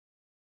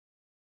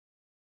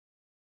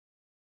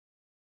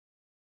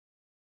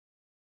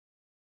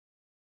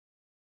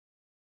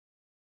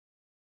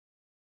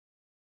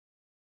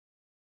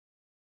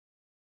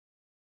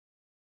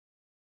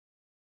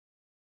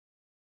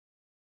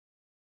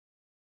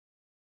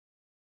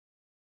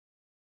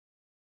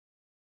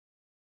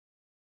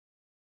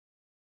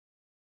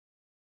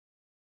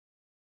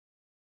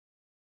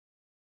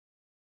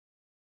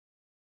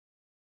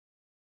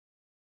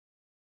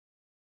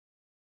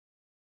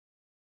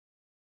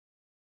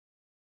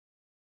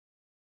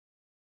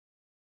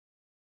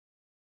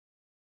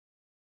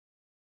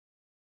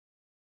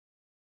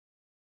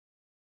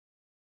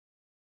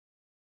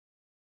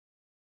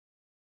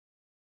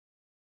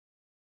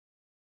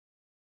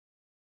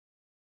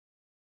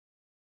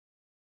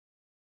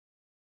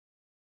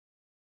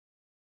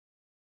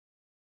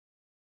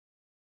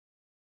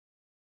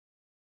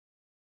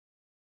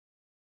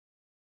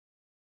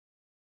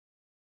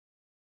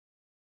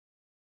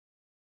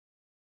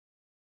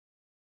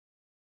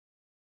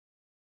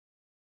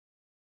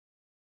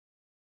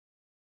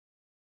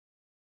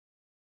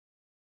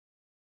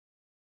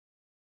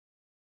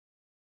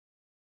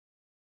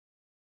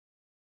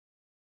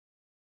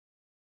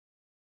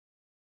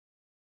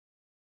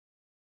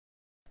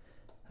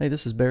Hey,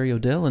 this is Barry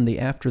Odell in the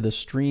After the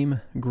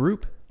Stream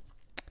group.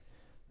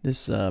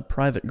 This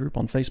private group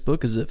on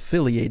Facebook is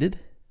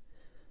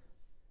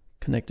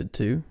connected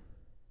to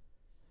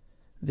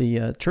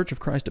the Church of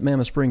Christ at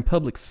Mammoth Spring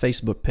public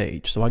Facebook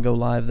page. So I go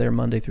live there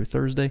Monday through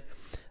Thursday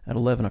at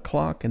 11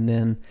 o'clock, and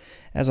then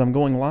as I'm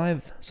going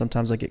live,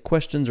 sometimes I get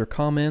questions or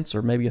comments,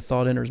 or maybe a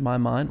thought enters my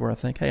mind where I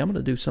think, hey, I'm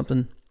going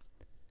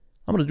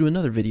to do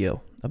another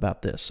video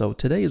about this. So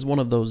today is one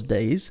of those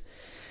days,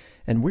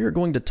 and we are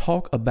going to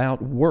talk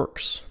about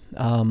works.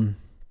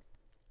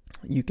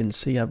 You can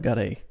see I've got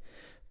a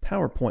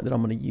PowerPoint that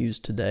I'm going to use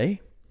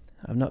today.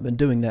 I've not been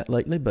doing that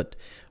lately, but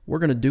we're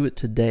going to do it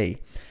today.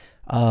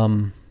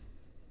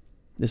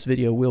 This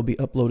video will be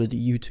uploaded to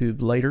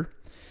YouTube later,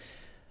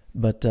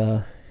 but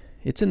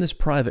it's in this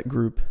private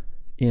group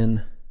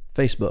in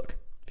Facebook.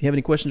 If you have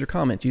any questions or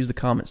comments, use the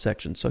comment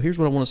section. So here's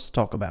what I want us to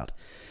talk about.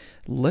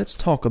 Let's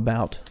talk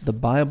about the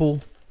Bible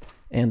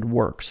and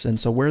works. And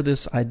so where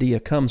this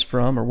idea comes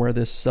from, or where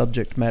this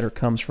subject matter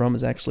comes from,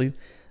 is actually,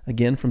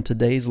 again, from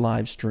today's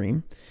live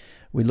stream.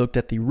 We looked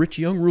at the rich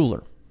young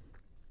ruler,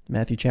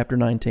 Matthew chapter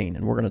 19,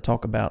 and we're going to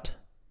talk about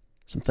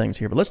some things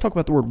here. But let's talk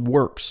about the word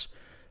works.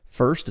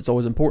 First, it's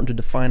always important to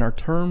define our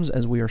terms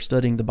as we are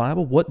studying the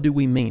Bible. What do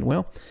we mean?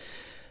 Well,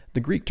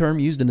 the Greek term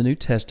used in the New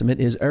Testament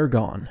is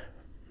ergon,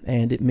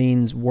 and it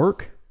means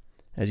work,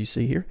 as you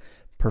see here,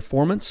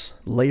 performance,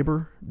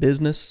 labor,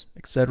 business,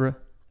 etc.,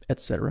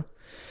 etc.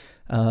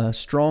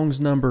 Strong's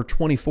number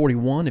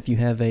 2041, if you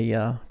have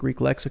a Greek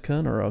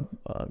lexicon or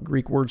a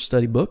Greek word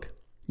study book,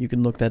 you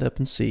can look that up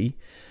and see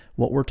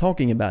what we're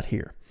talking about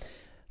here.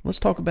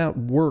 Let's talk about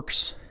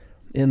works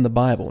in the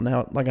Bible.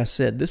 Now, like I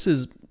said, this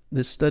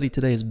study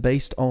today is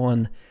based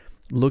on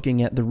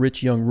looking at the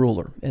rich young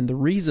ruler. And the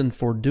reason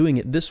for doing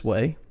it this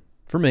way,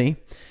 for me,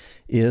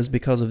 is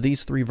because of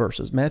these three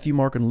verses. Matthew,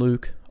 Mark, and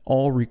Luke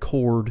all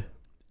record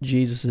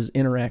Jesus'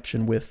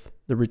 interaction with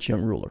the rich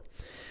young ruler.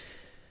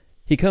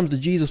 He comes to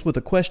Jesus with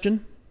a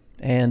question,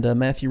 and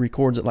Matthew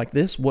records it like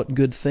this: "What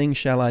good thing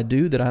shall I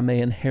do that I may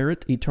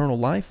inherit eternal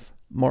life?"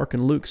 Mark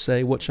and Luke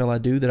say, "What shall I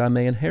do that I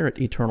may inherit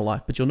eternal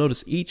life?" But you'll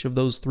notice each of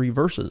those three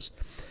verses,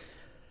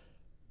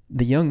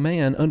 the young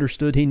man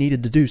understood he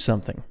needed to do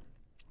something.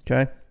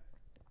 Okay?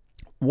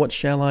 What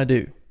shall I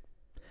do?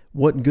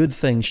 What good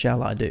thing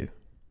shall I do?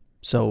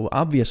 So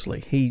obviously,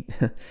 he,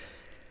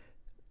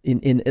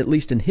 at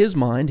least in his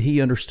mind,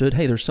 he understood,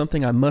 hey, there's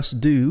something I must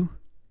do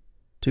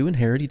to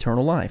inherit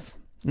eternal life.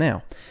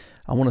 Now,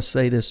 I want to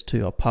say this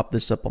too. I'll pop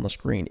this up on the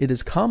screen. It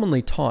is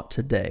commonly taught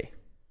today,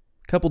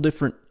 a couple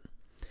different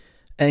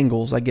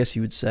angles, I guess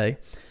you would say,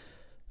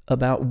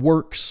 about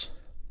works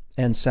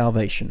and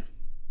salvation.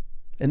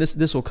 And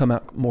this will come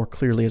out more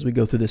clearly as we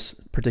go through this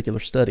particular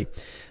study.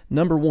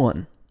 Number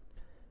one,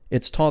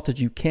 it's taught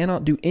that you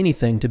cannot do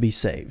anything to be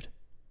saved.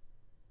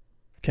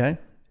 Okay?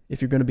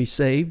 If you're going to be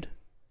saved,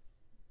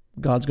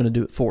 God's going to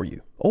do it for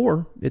you.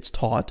 Or it's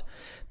taught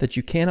that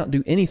you cannot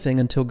do anything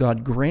until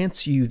God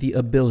grants you the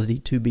ability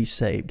to be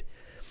saved.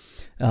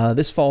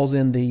 This falls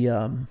in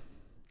the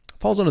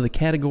falls under the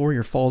category,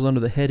 or falls under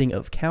the heading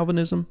of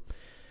Calvinism.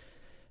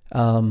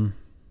 Total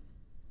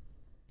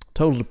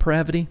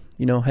depravity.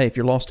 You know, hey, if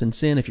you're lost in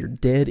sin, if you're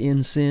dead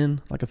in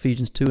sin, like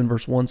Ephesians 2 and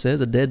verse 1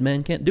 says, a dead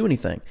man can't do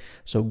anything.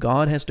 So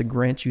God has to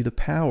grant you the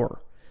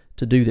power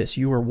to do this.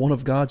 You are one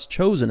of God's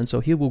chosen, and so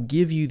He will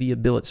give you the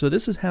ability. So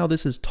this is how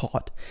this is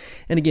taught.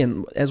 And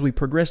again, as we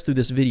progress through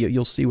this video,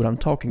 you'll see what I'm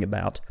talking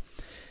about,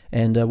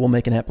 and we'll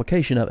make an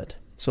application of it.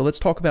 So let's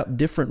talk about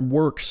different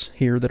works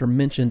here that are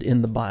mentioned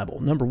in the Bible.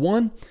 Number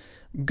one,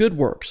 good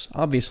works,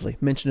 obviously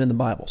mentioned in the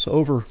Bible. So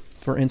over,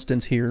 for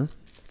instance, here,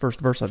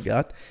 first verse I've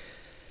got,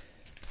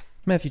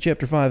 Matthew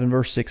chapter 5 and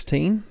verse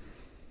 16,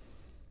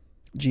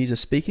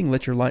 Jesus speaking,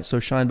 "Let your light so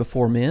shine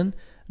before men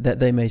that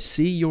they may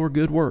see your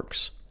good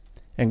works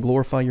and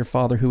glorify your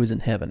Father who is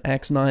in heaven."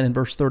 Acts 9 and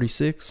verse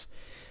 36,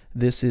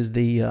 this is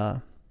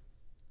the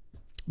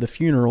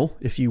funeral,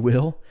 if you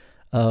will,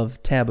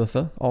 of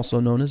Tabitha,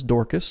 also known as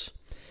Dorcas,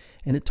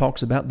 and it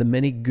talks about the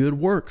many good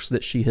works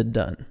that she had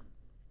done.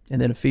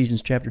 And then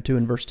Ephesians chapter 2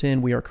 and verse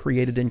 10, we are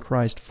created in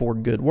Christ for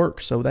good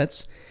works. So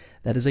that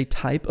is a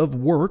type of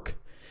work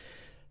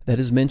that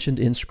is mentioned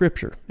in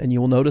Scripture. And you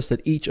will notice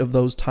that each of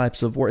those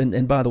types of work,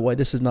 and by the way,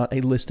 this is not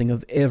a listing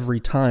of every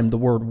time the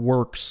word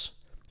works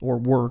or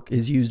work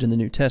is used in the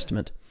New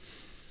Testament,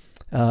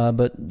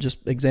 but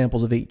just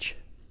examples of each.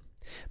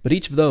 But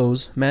each of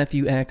those,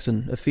 Matthew, Acts,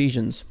 and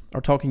Ephesians, are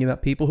talking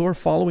about people who are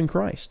following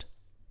Christ.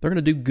 They're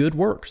going to do good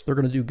works. They're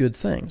going to do good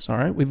things. All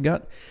right, we've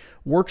got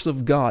works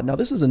of God. Now,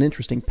 this is an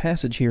interesting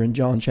passage here in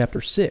John chapter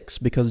 6,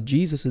 because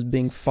Jesus is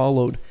being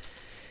followed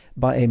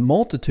by a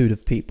multitude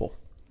of people.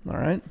 All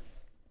right,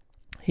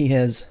 He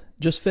has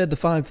just fed the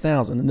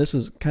 5,000, and this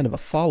is kind of a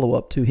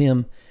follow-up to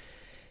Him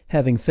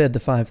having fed the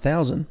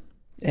 5,000.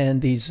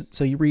 And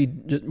so you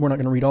read, we're not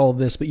going to read all of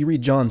this, but you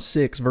read John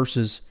 6,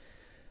 verses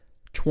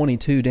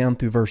 22 down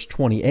through verse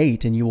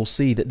 28, and you will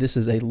see that this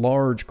is a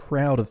large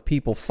crowd of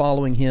people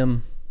following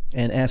Him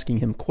and asking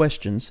Him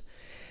questions.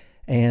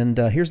 And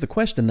here's the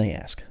question they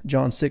ask.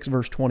 John 6,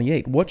 verse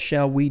 28, "What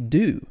shall we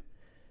do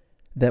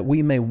that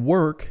we may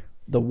work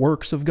the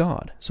works of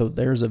God. So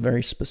there's a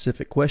very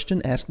specific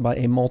question asked by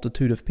a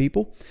multitude of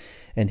people,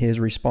 and his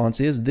response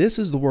is, this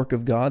is the work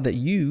of God, that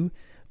you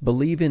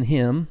believe in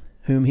him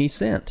whom he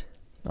sent,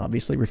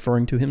 obviously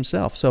referring to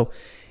himself. So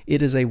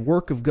it is a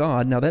work of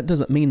God. Now that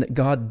doesn't mean that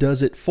God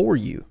does it for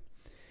you.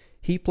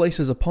 He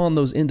places upon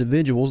those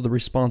individuals the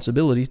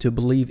responsibility to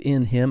believe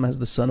in him as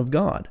the Son of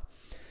God.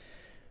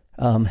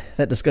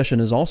 That discussion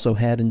is also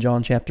had in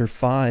John chapter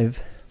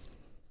 5.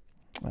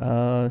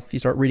 If you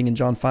start reading in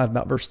John 5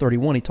 about verse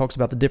 31, he talks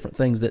about the different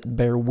things that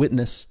bear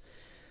witness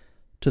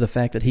to the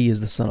fact that he is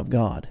the Son of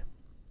God.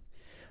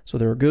 So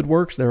there are good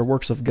works, there are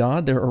works of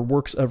God, there are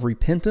works of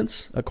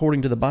repentance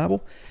according to the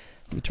Bible.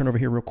 Let me turn over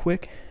here real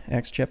quick.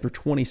 Acts chapter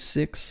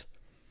 26.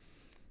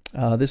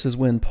 This is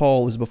when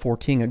Paul is before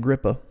King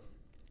Agrippa.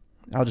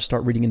 I'll just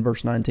start reading in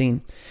verse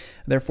 19.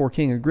 Therefore,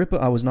 King Agrippa,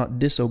 I was not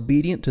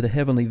disobedient to the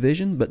heavenly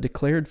vision, but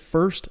declared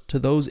first to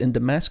those in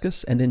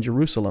Damascus and in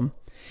Jerusalem,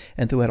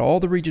 and throughout all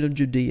the region of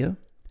Judea,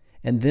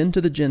 and then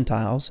to the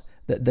Gentiles,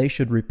 that they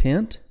should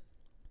repent,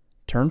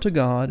 turn to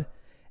God,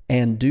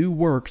 and do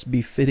works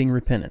befitting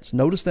repentance.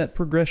 Notice that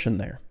progression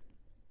there.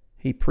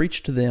 He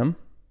preached to them,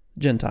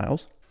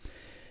 Gentiles,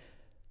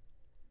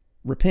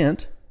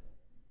 repent,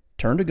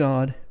 turn to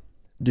God,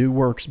 do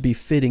works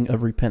befitting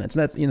of repentance.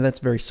 That's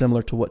very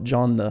similar to what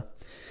John the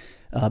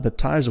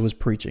Baptizer was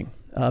preaching.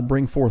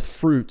 Bring forth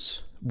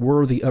fruits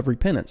worthy of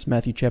repentance.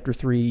 Matthew chapter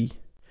 3,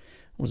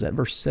 what was that,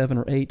 verse 7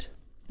 or 8?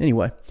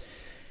 Anyway,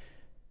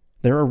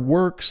 there are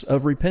works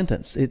of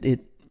repentance.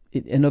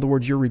 In other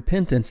words, your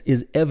repentance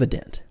is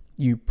evident.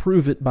 You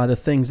prove it by the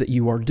things that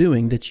you are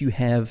doing, that you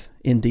have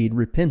indeed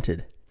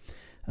repented,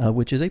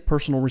 which is a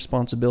personal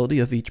responsibility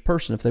of each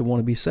person if they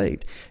want to be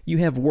saved. You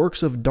have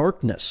works of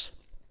darkness,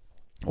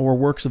 or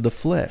works of the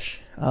flesh.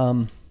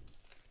 Of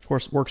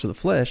course, works of the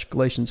flesh,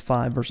 Galatians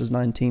 5, verses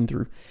 19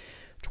 through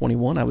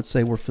 21, I would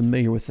say we're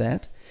familiar with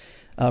that.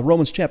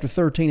 Romans chapter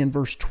 13 and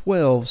verse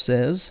 12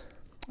 says,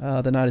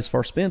 the night is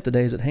far spent, the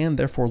day is at hand,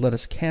 therefore let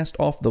us cast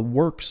off the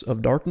works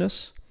of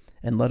darkness,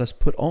 and let us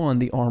put on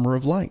the armor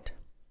of light.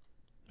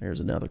 There's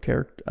another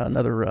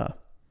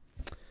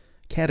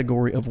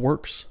category of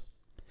works.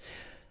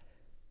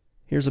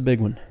 Here's a big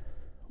one.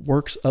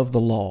 Works of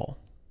the law.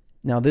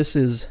 Now this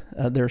is,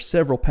 there are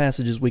several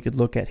passages we could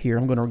look at here.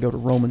 I'm going to go to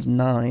Romans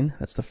 9.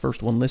 That's the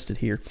first one listed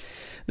here.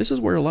 This is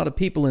where a lot of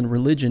people in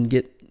religion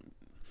get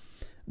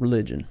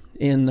religion.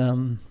 In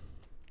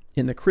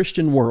the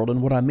Christian world,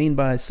 and what I mean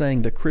by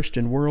saying the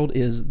Christian world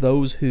is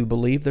those who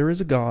believe there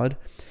is a God,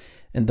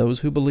 and those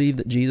who believe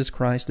that Jesus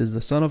Christ is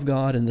the Son of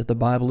God and that the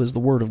Bible is the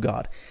Word of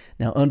God.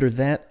 Now under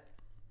that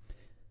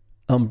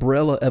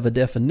umbrella of a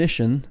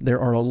definition,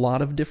 there are a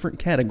lot of different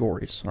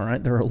categories, all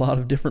right? There are a lot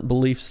of different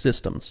belief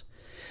systems.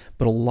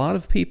 But a lot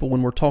of people,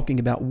 when we're talking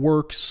about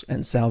works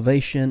and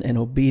salvation and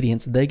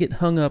obedience, they get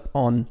hung up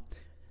on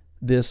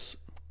this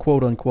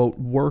quote-unquote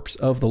works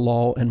of the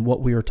law and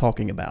what we are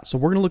talking about. So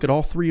we're going to look at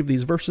all three of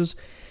these verses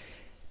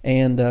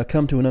and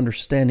come to an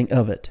understanding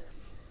of it.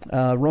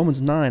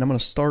 Romans 9, I'm going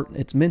to start,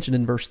 it's mentioned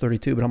in verse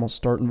 32, but I'm going to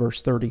start in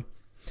verse 30.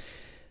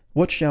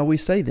 What shall we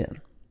say then?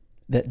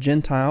 That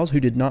Gentiles who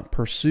did not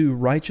pursue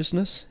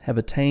righteousness have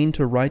attained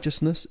to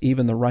righteousness,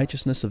 even the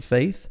righteousness of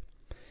faith?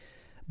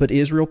 But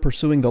Israel,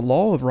 pursuing the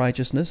law of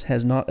righteousness,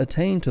 has not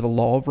attained to the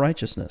law of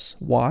righteousness.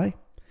 Why?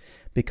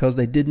 Because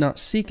they did not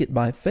seek it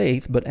by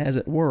faith, but as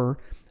it were,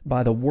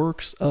 by the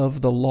works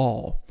of the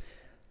law.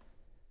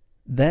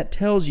 That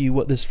tells you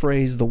what this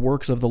phrase, the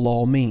works of the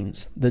law,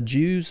 means. The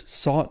Jews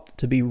sought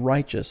to be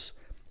righteous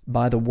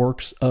by the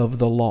works of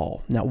the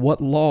law. Now,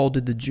 what law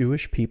did the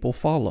Jewish people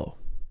follow?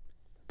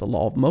 The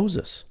law of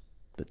Moses,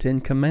 the Ten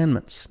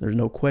Commandments. There's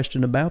no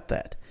question about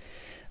that.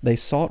 They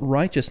sought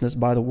righteousness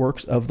by the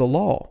works of the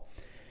law.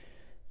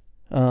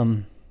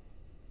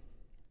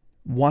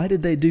 Why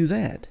did they do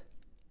that?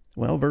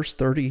 Well, verse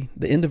 30,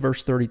 the end of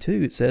verse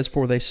 32, it says,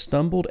 "For they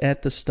stumbled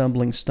at the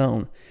stumbling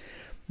stone."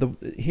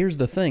 Here's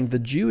the thing, the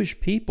Jewish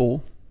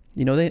people,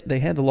 they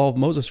had the law of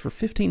Moses for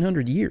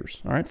 1,500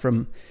 years, all right,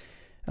 from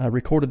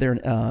recorded there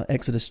in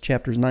Exodus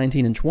chapters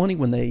 19 and 20,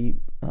 when they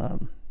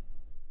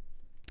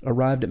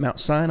arrived at Mount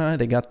Sinai.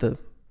 They got the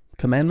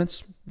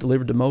commandments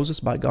delivered to Moses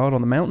by God on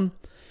the mountain.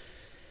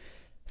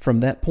 From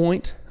that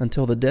point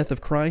until the death of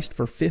Christ,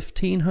 for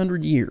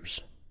 1,500 years,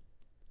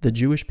 the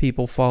Jewish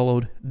people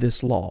followed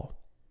this law.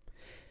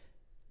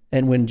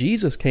 And when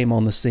Jesus came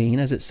on the scene,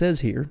 as it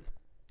says here,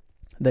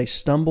 they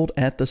stumbled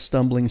at the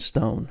stumbling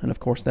stone. And of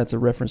course, that's a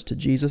reference to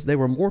Jesus. They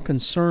were more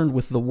concerned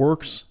with the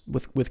works,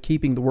 with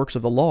keeping the works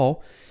of the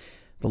law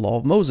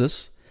of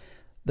Moses,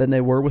 than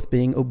they were with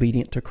being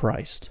obedient to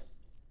Christ.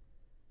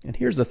 And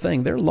here's the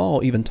thing, their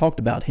law even talked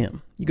about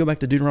him. You go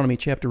back to Deuteronomy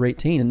chapter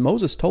 18, and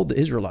Moses told the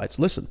Israelites,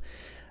 listen,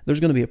 there's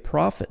going to be a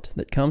prophet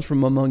that comes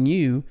from among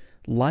you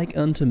like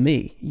unto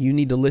me. You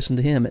need to listen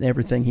to him and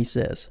everything he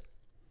says.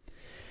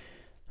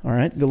 All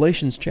right,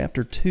 Galatians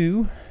chapter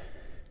 2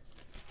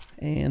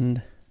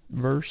 and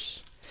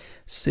verse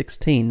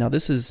 16. Now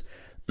this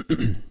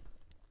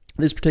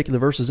particular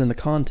verse is in the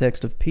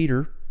context of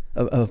Peter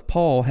of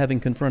Paul having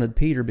confronted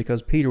Peter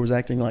because Peter was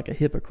acting like a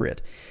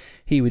hypocrite.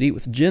 He would eat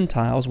with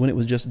Gentiles when it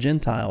was just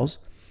Gentiles,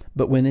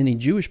 but when any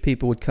Jewish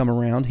people would come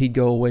around, he'd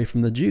go away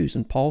from the Jews.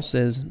 And Paul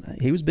says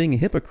he was being a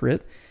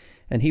hypocrite,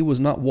 and he was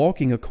not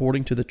walking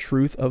according to the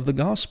truth of the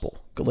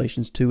gospel.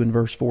 Galatians 2 and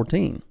verse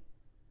 14.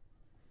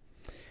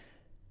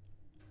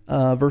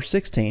 Verse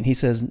 16, he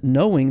says,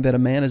 knowing that a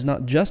man is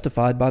not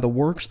justified by the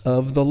works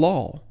of the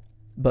law,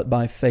 but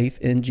by faith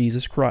in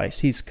Jesus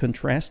Christ. He's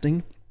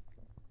contrasting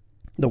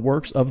the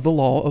works of the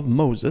law of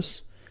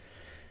Moses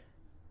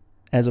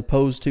as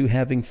opposed to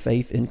having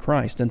faith in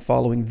Christ and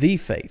following the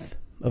faith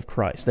of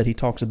Christ that he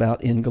talks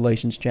about in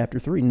Galatians chapter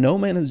 3. No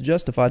man is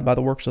justified by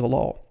the works of the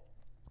law.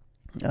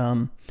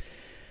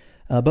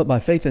 But by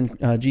faith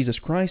in Jesus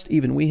Christ,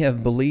 even we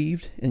have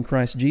believed in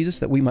Christ Jesus,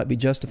 that we might be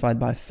justified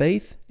by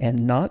faith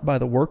and not by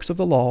the works of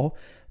the law.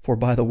 For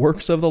by the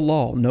works of the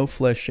law, no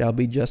flesh shall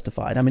be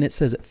justified. I mean, it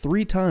says it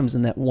 3 times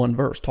in that one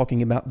verse,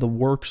 talking about the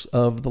works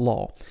of the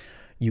law.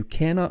 You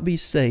cannot be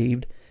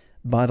saved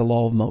by the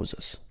law of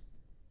Moses.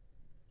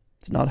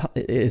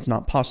 It's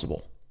not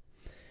possible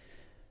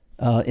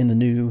in the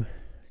new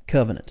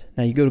covenant.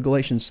 Now you go to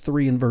Galatians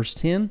 3 and verse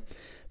 10.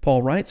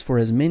 Paul writes, for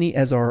as many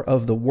as are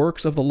of the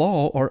works of the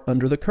law are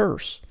under the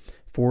curse.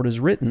 For it is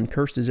written,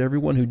 cursed is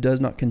everyone who does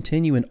not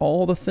continue in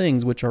all the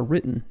things which are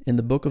written in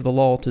the book of the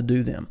law to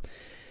do them.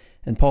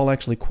 And Paul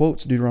actually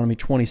quotes Deuteronomy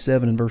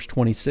 27 and verse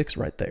 26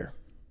 right there.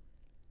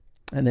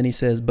 And then he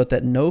says, but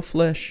that no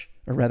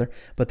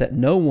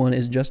one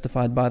is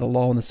justified by the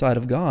law in the sight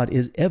of God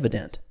is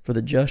evident, for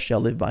the just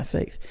shall live by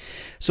faith.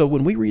 So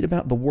when we read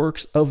about the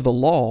works of the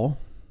law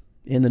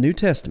in the New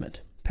Testament,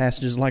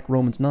 passages like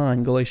Romans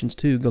 9, Galatians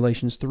 2,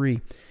 Galatians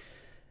 3,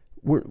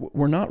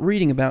 we're not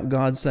reading about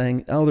God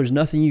saying, oh, there's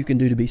nothing you can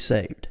do to be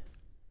saved.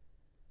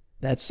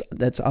 That's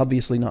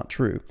obviously not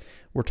true.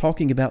 We're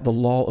talking about the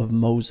law of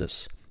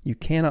Moses. You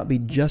cannot be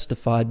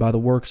justified by the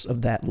works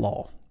of that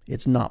law.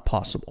 It's not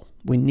possible.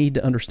 We need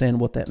to understand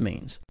what that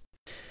means.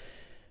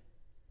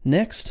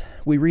 Next,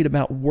 we read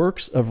about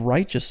works of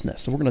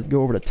righteousness. So we're going to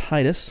go over to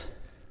Titus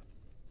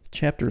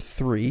chapter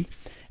 3,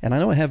 and I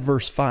know I have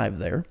verse 5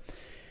 there.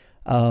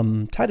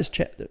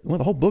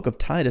 The whole book of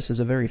Titus is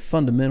a very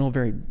fundamental,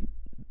 very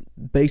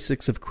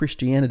basics of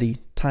Christianity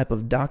type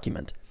of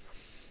document.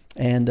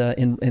 And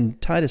in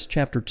Titus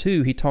chapter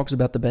 2, he talks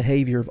about the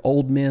behavior of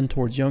old men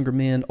towards younger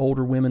men,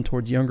 older women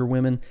towards younger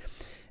women,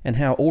 and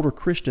how older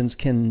Christians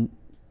can,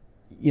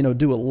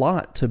 do a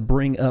lot to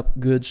bring up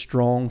good,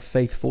 strong,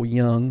 faithful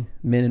young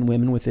men and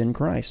women within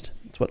Christ.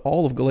 That's what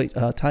all of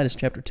Titus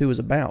chapter 2 is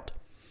about.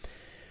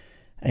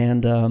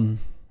 And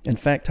in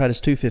fact,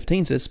 Titus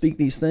 2:15 says, speak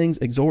these things,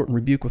 exhort and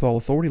rebuke with all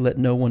authority, let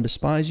no one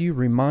despise you,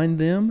 remind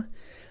them.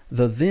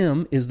 The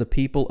them is the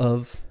people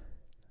of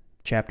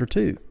chapter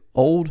 2.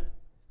 Old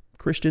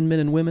Christian men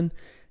and women,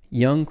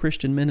 young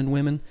Christian men and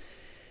women.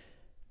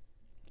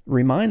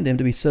 Remind them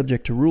to be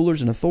subject to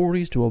rulers and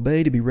authorities, to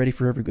obey, to be ready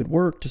for every good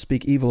work, to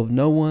speak evil of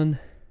no one,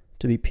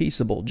 to be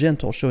peaceable,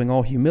 gentle, showing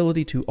all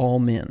humility to all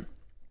men.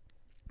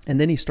 And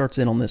then he starts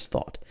in on this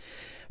thought.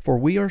 For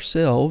we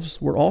ourselves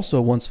were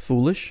also once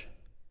foolish,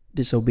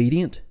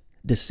 disobedient,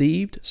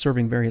 deceived,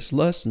 serving various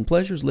lusts and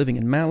pleasures, living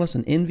in malice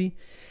and envy,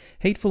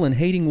 hateful and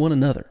hating one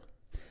another.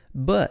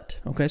 But,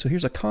 so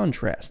here's a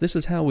contrast. This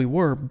is how we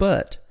were,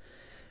 but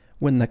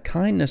when the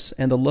kindness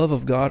and the love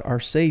of God our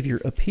Savior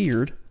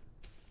appeared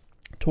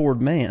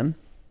toward man,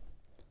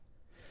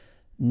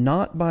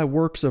 not by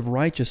works of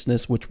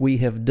righteousness which we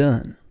have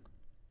done,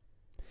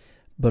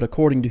 but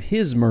according to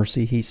His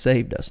mercy He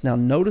saved us. Now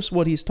notice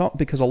what he's taught,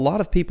 because a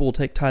lot of people will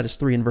take Titus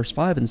 3 and verse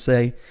 5 and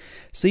say,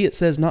 see, it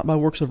says not by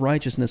works of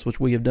righteousness which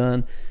we have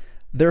done,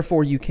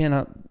 therefore you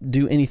cannot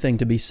do anything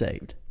to be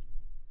saved.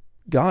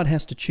 God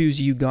has to choose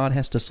you, God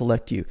has to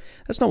select you.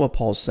 That's not what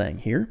Paul's saying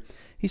here.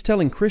 He's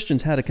telling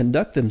Christians how to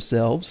conduct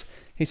themselves.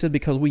 He said,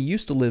 because we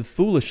used to live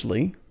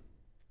foolishly,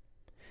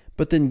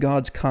 but then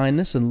God's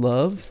kindness and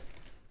love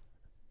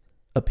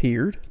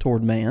appeared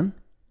toward man,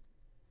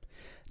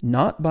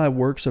 not by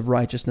works of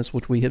righteousness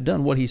which we have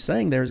done. What he's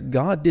saying there is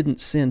God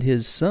didn't send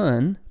His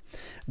Son.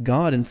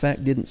 God, in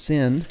fact, didn't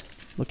send,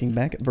 looking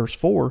back at verse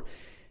 4,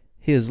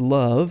 His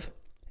love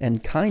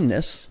and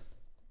kindness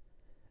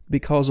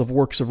because of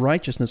works of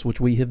righteousness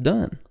which we have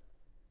done.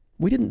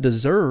 We didn't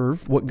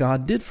deserve what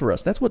God did for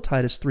us. That's what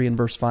Titus 3 and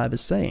verse 5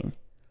 is saying.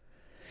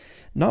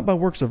 Not by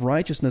works of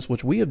righteousness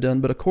which we have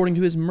done, but according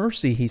to His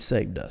mercy He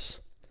saved us.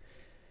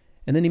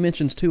 And then he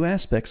mentions 2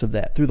 aspects of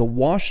that. Through the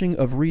washing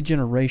of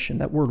regeneration.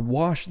 That word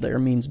wash there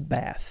means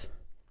bath,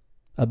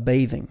 a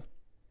bathing.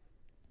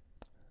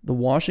 The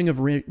washing of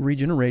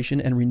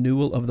regeneration and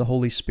renewal of the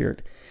Holy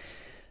Spirit.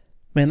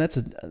 Man, that's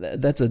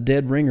a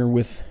dead ringer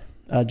with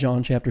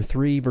John chapter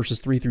 3, verses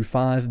 3 through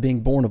 5,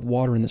 being born of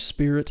water and the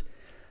Spirit.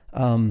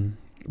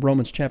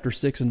 Romans chapter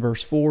 6 and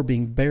verse 4,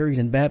 being buried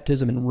in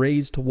baptism and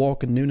raised to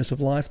walk in newness of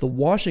life. The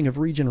washing of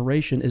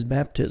regeneration is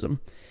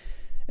baptism.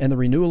 And the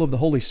renewal of the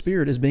Holy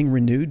Spirit is being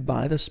renewed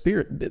by the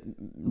Spirit,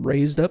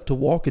 raised up to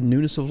walk in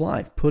newness of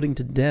life, putting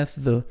to death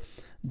the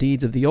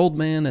deeds of the old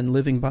man and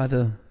living by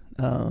the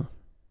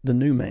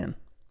new man,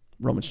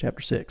 Romans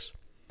chapter 6.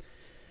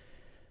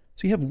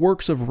 So you have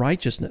works of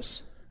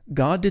righteousness.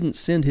 God didn't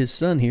send his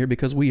Son here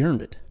because we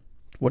earned it,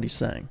 what he's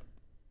saying.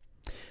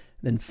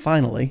 Then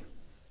finally,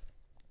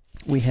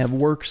 we have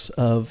works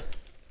of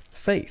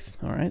faith,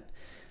 all right?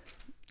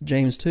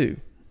 James 2.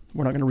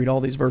 We're not going to read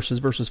all these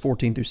verses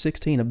 14 through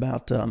 16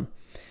 about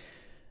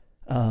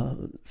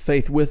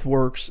faith with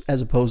works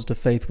as opposed to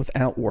faith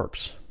without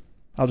works.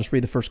 I'll just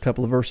read the first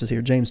couple of verses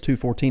here. James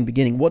 2:14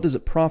 beginning, "What does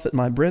it profit,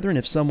 my brethren,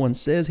 if someone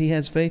says he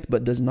has faith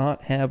but does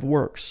not have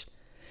works?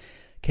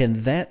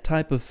 Can that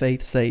type of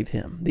faith save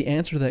him?" The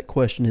answer to that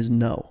question is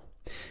no.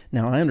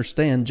 Now, I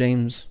understand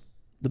James,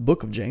 the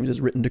book of James,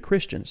 is written to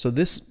Christians. So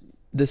this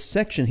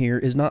section here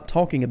is not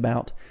talking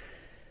about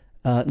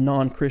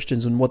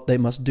non-Christians and what they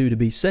must do to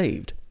be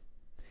saved.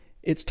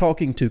 It's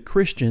talking to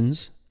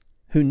Christians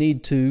who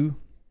need to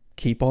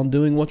keep on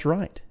doing what's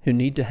right, who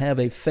need to have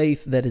a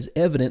faith that is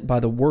evident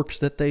by the works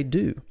that they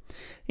do.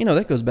 You know,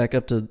 that goes back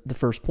up to the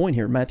first point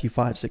here, Matthew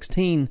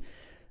 5:16,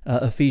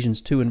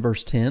 Ephesians 2 and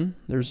verse 10.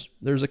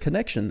 There's a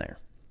connection there.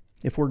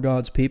 If we're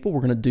God's people,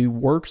 we're going to do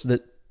works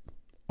that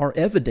are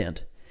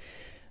evident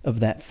of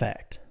that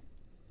fact.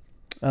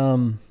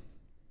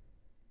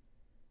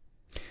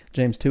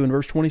 James 2 and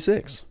verse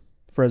 26.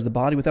 "For as the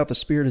body without the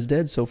spirit is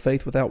dead, so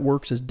faith without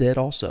works is dead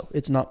also."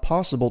 It's not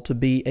possible to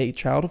be a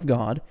child of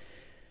God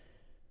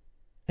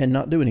and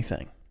not do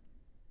anything,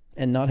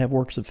 and not have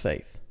works of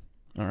faith.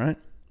 All right?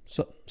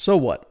 So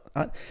what?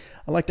 I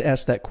like to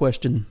ask that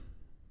question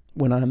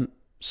when I'm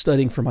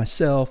studying for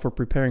myself or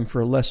preparing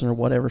for a lesson or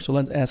whatever. So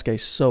let's ask a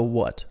so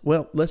what?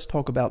 Well, let's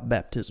talk about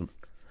baptism,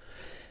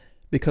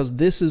 because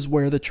this is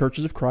where the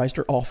churches of Christ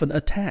are often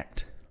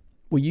attacked.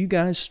 Well, you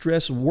guys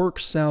stress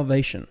works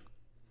salvation.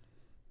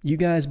 You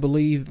guys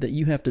believe that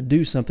you have to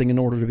do something in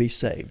order to be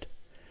saved.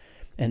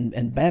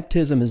 And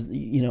baptism is,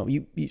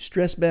 you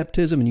stress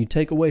baptism and you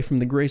take away from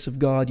the grace of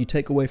God, you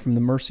take away from the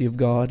mercy of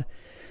God.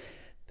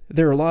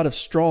 There are a lot of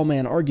straw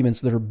man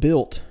arguments that are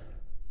built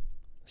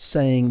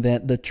saying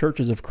that the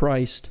churches of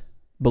Christ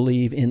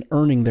believe in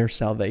earning their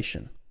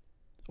salvation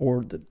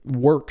or the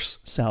works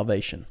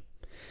salvation.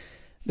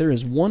 There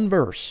is one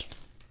verse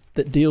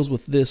that deals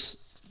with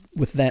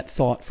that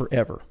thought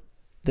forever,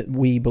 that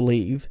we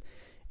believe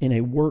in a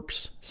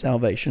works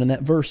salvation, and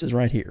that verse is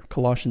right here,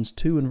 Colossians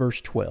 2 and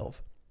verse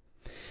 12.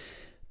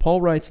 Paul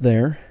writes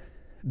there,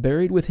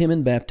 "Buried with him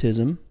in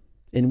baptism,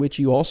 in which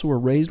you also were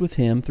raised with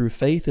him through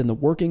faith in the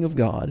working of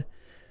God,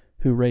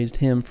 who raised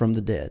him from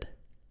the dead."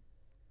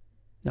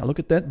 Now look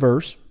at that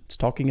verse. It's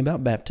talking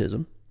about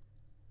baptism,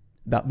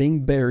 about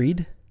being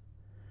buried,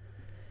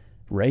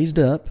 raised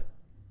up.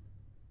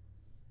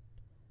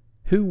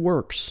 Who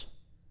works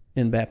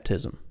in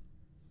baptism?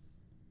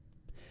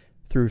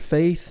 Through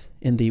faith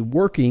in the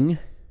working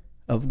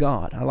of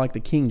God. I like the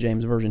King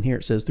James Version here.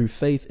 It says, through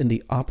faith in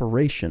the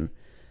operation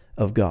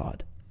of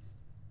God.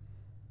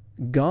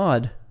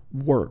 God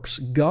works.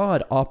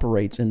 God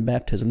operates in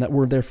baptism. That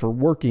word there for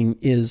working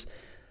is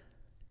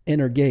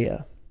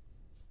energeia,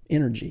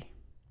 energy.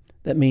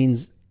 That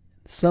means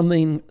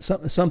something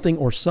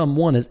or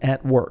someone is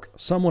at work.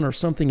 Someone or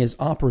something is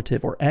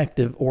operative or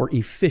active or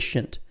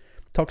efficient.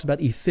 It talks about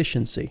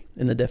efficiency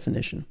in the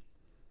definition.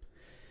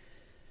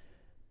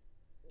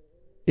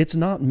 It's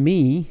not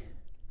me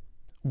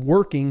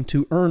working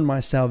to earn my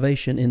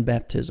salvation in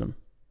baptism.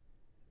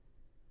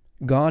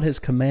 God has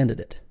commanded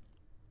it.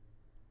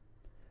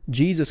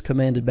 Jesus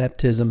commanded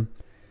baptism.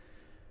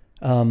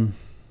 Matthew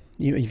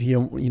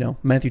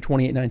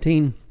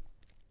 28:19,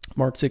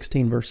 Mark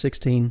 16, verse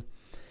 16.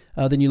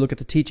 Then you look at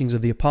the teachings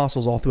of the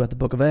apostles all throughout the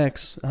book of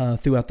Acts,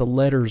 throughout the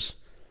letters.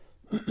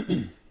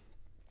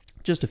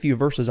 Just a few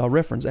verses I'll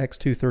reference. Acts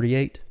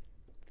 2:38,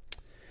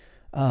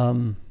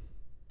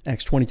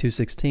 Acts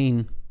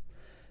 22:16,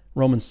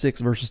 Romans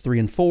 6, verses 3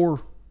 and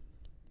 4,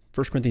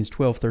 1 Corinthians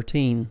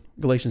 12:13,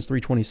 Galatians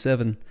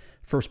 3:27,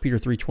 1 Peter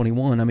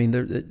 3:21. I mean,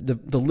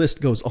 the list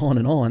goes on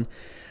and on.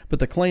 But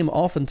the claim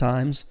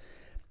oftentimes,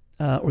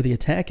 or the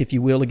attack, if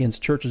you will,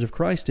 against churches of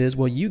Christ is,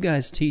 well, you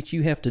guys teach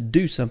you have to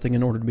do something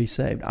in order to be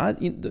saved.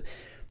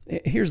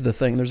 Here's the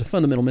thing. There's a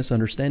fundamental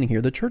misunderstanding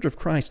here. The Church of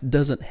Christ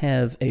doesn't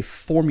have a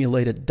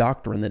formulated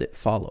doctrine that it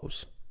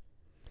follows.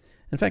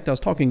 In fact, I was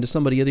talking to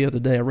somebody the other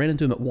day. I ran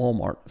into him at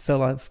Walmart, a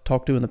fellow I've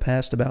talked to in the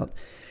past about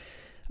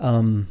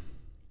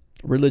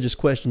religious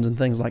questions and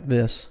things like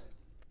this.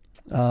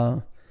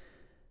 And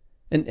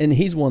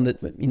he's one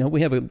that,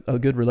 we have a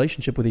good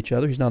relationship with each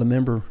other. He's not a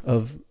member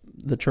of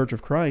the Church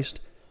of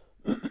Christ,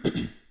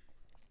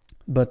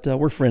 but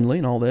we're friendly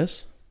and all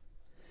this.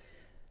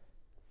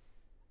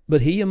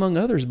 But he, among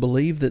others,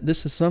 believe that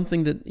this is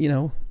something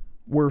that,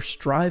 we're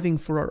striving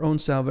for our own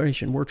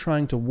salvation. We're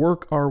trying to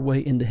work our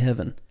way into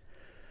heaven.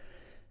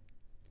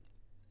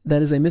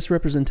 That is a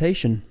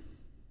misrepresentation.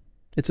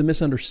 It's a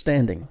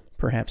misunderstanding.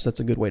 Perhaps that's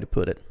a good way to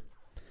put it.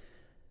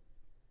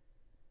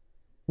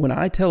 When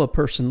I tell a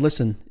person,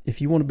 listen, if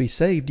you want to be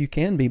saved, you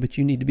can be, but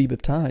you need to be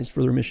baptized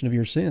for the remission of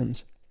your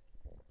sins.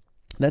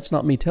 That's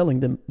not me telling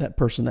that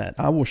person that.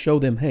 I will show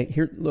them, hey,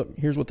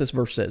 here's what this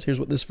verse says. Here's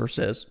what this verse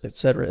says,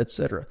 etc.,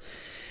 etc.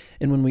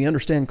 And when we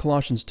understand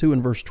Colossians 2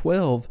 and verse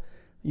 12,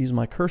 use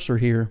my cursor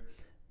here,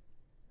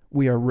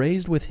 we are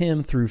raised with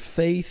him through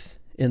faith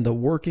in the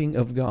working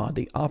of God,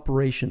 the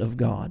operation of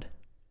God.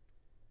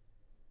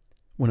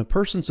 When a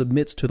person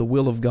submits to the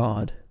will of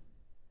God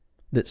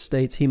that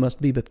states he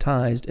must be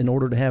baptized in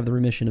order to have the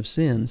remission of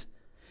sins,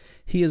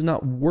 he is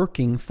not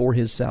working for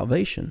his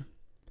salvation.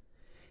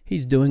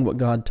 He's doing what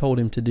God told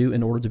him to do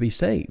in order to be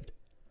saved.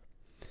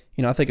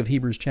 You know, I think of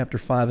Hebrews chapter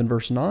 5 and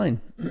verse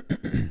 9.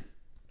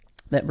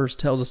 That verse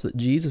tells us that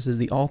Jesus is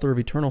the author of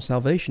eternal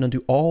salvation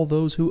unto all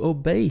those who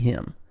obey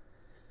him.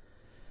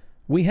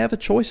 We have a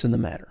choice in the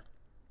matter.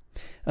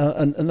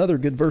 Another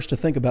good verse to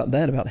think about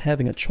that, about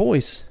having a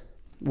choice,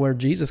 where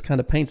Jesus kind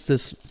of paints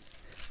this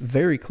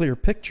very clear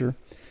picture.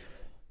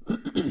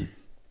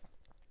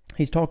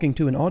 He's talking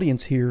to an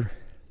audience here.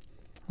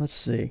 Let's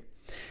see.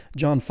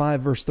 John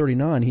 5, verse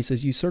 39, he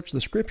says, "You search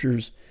the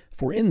Scriptures,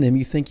 for in them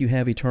you think you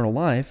have eternal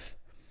life,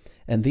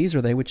 and these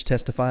are they which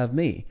testify of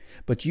me.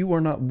 But you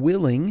are not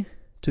willing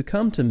to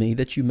come to me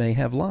that you may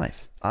have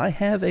life." I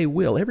have a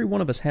will. Every one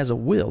of us has a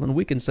will, and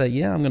we can say,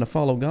 yeah, I'm going to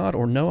follow God,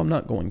 or no, I'm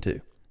not going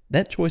to.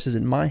 That choice is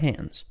in my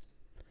hands.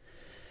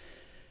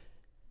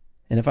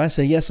 And if I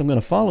say, yes, I'm going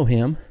to follow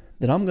him,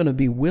 then I'm going to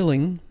be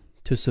willing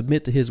to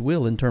submit to his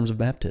will in terms of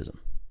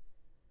baptism.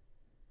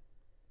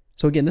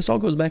 So again, this all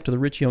goes back to the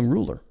rich young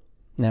ruler.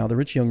 Now, the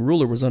rich young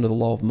ruler was under the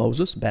law of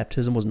Moses.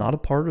 Baptism was not a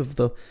part of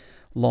the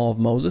law of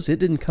Moses. It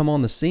didn't come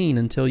on the scene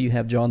until you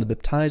have John the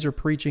Baptizer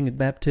preaching at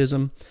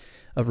baptism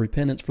of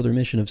repentance for the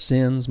remission of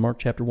sins. Mark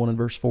chapter 1 and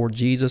verse 4,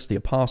 Jesus, the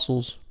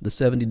apostles, the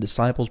 70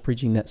 disciples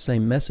preaching that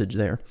same message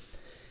there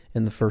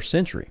in the first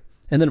century.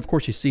 And then, of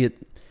course, you see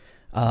it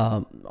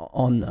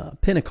on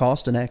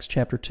Pentecost in Acts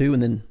chapter 2,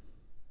 and then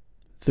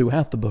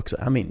throughout the books,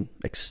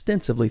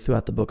 extensively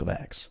throughout the book of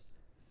Acts.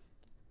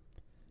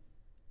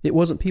 It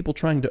wasn't people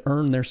trying to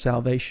earn their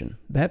salvation.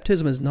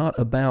 Baptism is not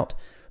about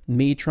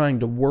me trying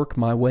to work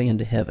my way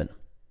into heaven.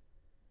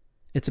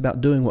 It's about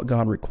doing what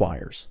God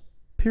requires,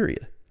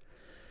 period.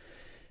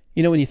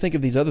 You know, when you think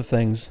of these other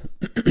things,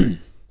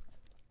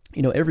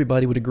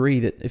 everybody would agree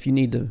that if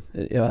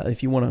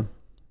you want to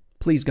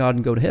please God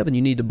and go to heaven,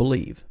 you need to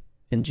believe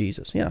in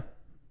Jesus. Yeah.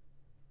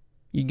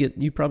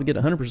 You probably get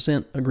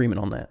 100% agreement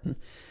on that.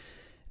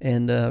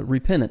 And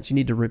repentance, you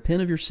need to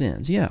repent of your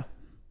sins. Yeah.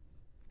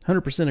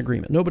 100%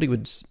 agreement. Nobody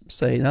would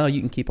say, no,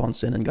 you can keep on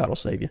sinning, God will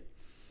save you.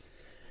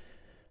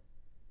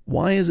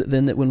 Why is it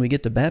then that when we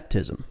get to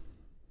baptism,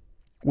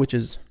 which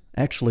is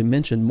actually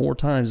mentioned more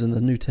times in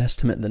the New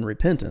Testament than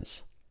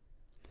repentance,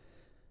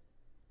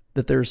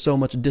 that there is so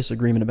much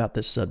disagreement about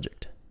this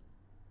subject?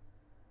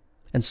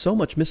 And so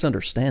much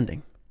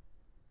misunderstanding.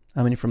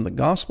 From the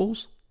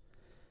Gospels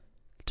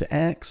to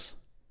Acts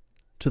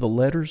to the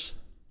letters,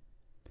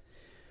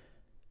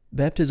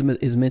 baptism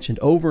is mentioned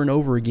over and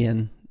over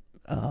again.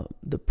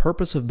 The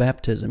purpose of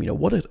baptism,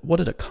 what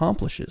it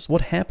accomplishes,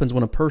 what happens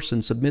when a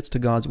person submits to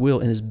God's will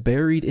and is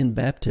buried in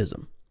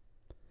baptism,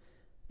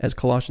 as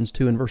Colossians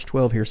 2 and verse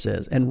 12 here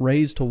says, and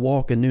raised to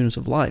walk in newness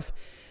of life,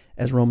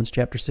 as Romans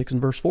chapter 6 and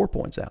verse 4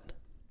 points out.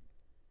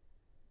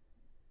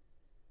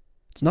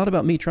 It's not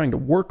about me trying to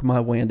work my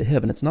way into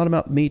heaven. It's not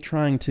about me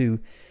trying to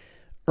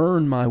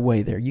earn my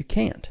way there. You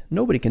can't.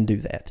 Nobody can do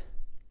that.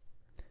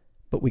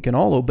 But we can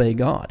all obey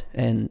God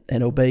and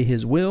obey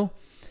his will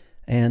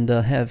and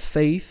have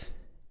faith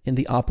in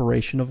the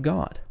operation of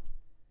God.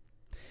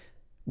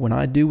 When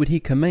I do what he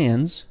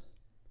commands,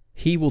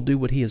 he will do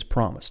what he has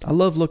promised. I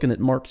love looking at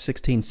Mark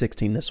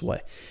 16:16 this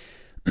way.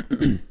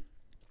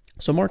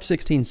 So Mark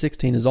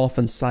 16:16 is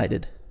often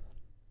cited.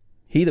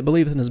 He that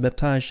believeth and is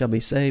baptized shall be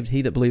saved.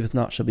 He that believeth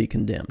not shall be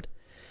condemned.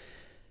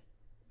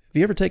 Have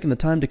you ever taken the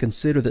time to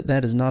consider that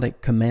that is not a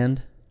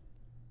command?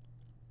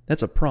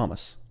 That's a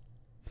promise.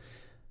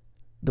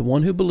 The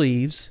one who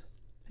believes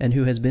and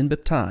who has been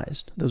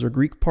baptized, those are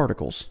Greek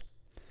particles.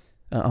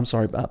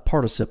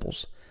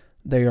 Participles.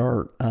 They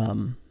are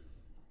kind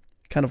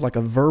of like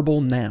a verbal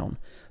noun.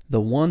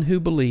 The one who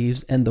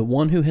believes and the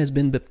one who has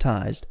been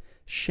baptized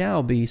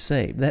shall be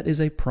saved. That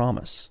is a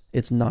promise.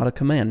 It's not a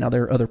command. Now,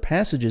 there are other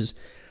passages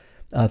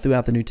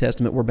throughout the New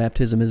Testament where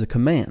baptism is a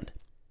command.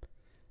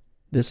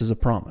 This is a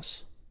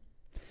promise.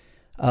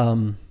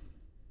 Well,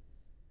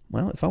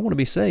 if I want to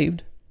be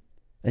saved,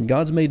 and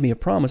God's made me a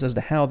promise as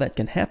to how that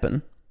can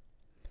happen,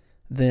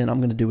 then I'm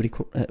going to do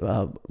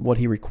what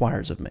he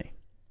requires of me.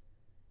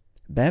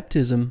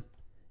 Baptism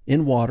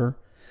in water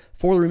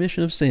for the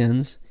remission of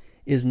sins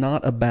is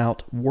not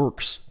about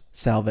works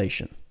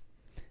salvation.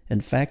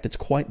 In fact, it's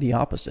quite the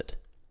opposite.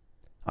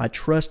 I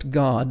trust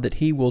God that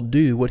he will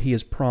do what he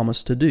has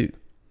promised to do.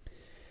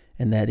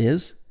 And that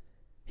is,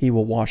 he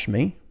will wash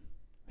me,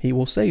 he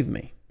will save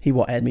me, he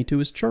will add me to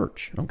his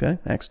church. Okay?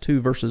 Acts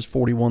 2 verses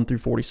 41 through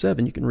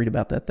 47, you can read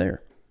about that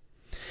there.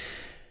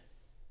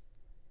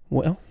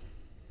 Well,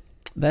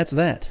 that's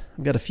that.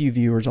 I've got a few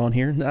viewers on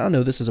here. Now, I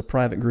know this is a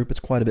private group. It's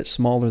quite a bit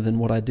smaller than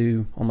what I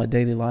do on my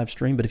daily live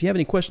stream. But if you have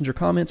any questions or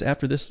comments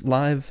after this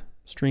live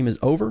stream is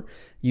over,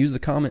 use the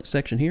comment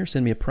section here.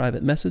 Send me a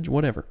private message,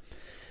 whatever.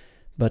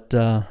 But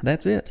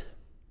that's it.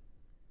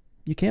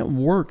 You can't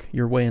work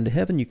your way into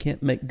heaven. You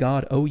can't make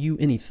God owe you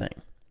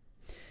anything.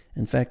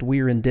 In fact, we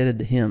are indebted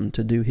to him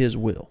to do his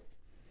will.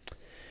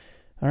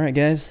 All right,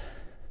 guys.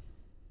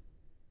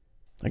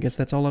 I guess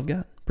that's all I've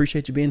got.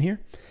 Appreciate you being here,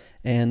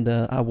 and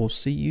I will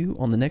see you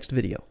on the next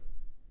video.